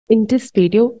In this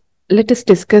video, let us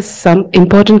discuss some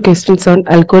important questions on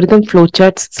algorithm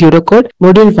flowcharts pseudocode,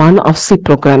 module 1 of C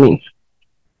programming.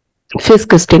 First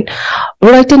question,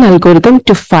 write an algorithm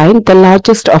to find the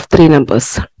largest of three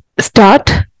numbers.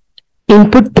 Start,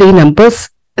 input three numbers,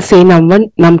 say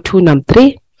num1, num2,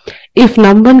 num3. If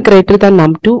num1 greater than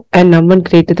num2 and num1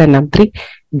 greater than num3,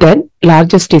 then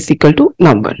largest is equal to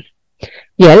num1.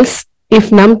 Else, if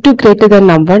num2 greater than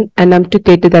num1 and num2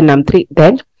 greater than num3,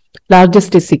 then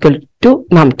largest is equal to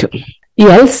num2.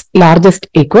 Else, largest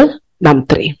equal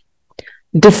num3.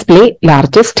 Display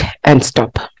largest and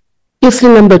stop.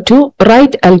 Question number 2,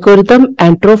 write algorithm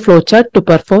and throw flowchart to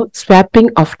perform swapping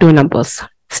of two numbers.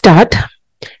 Start,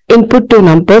 input two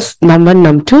numbers num1,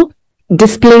 num2.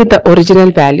 Display the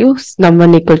original values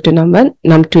num1 equal to num1,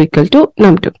 num2 equal to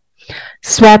num2.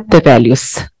 Swap the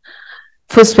values.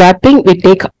 For swapping, we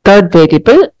take third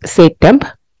variable, say temp.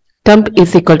 Temp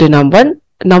is equal to num1,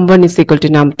 num1 is equal to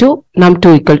num2,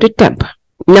 num2 equal to temp.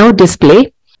 Now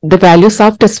display the values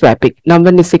after swapping.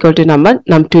 Num1 is equal to num1,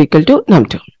 num2 equal to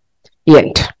num2.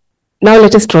 End. Now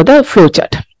let us draw the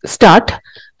flowchart. Start,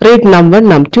 read num1,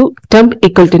 num2, temp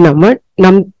equal to num1,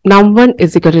 num1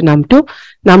 is equal to num2,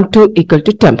 num2 equal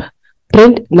to temp.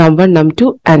 Print num1,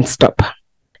 num2 and stop.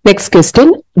 Next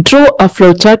question, draw a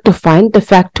flowchart to find the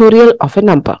factorial of a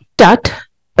number. Start,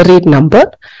 read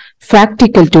number, fact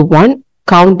equal to 1,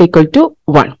 count equal to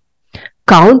 1.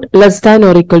 Count less than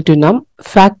or equal to num,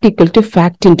 fact equal to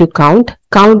fact into count,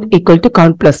 count equal to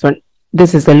count plus 1.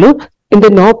 This is the loop. In the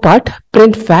no part,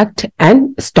 print fact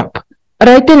and stop.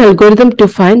 Write an algorithm to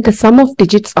find the sum of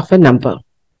digits of a number.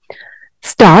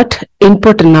 Start,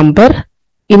 input a number,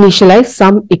 initialize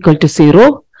sum equal to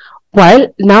 0, while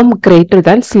num greater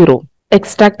than 0.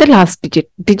 Extract the last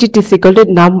digit. Digit is equal to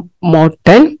num mod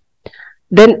 10.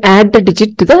 Then add the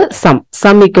digit to the sum.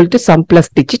 Sum equal to sum plus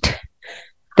digit.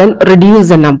 Then reduce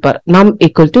the number. Num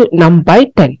equal to num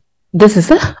by 10. This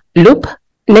is a loop.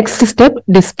 Next step,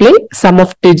 display sum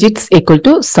of digits equal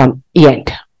to sum. End.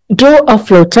 Draw a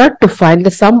flowchart to find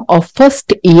the sum of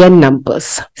first n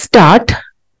numbers. Start,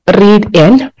 read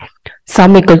n,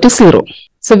 sum equal to 0.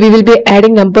 So we will be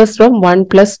adding numbers from 1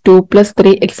 plus 2 plus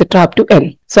 3 etc. up to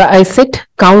n. So I set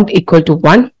count equal to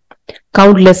 1,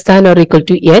 count less than or equal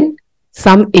to n,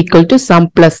 sum equal to sum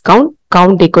plus count,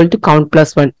 count equal to count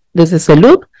plus 1. This is a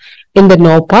loop. In the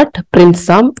no part, print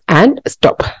sum and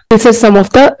stop. This is some of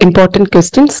the important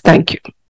questions. Thank you.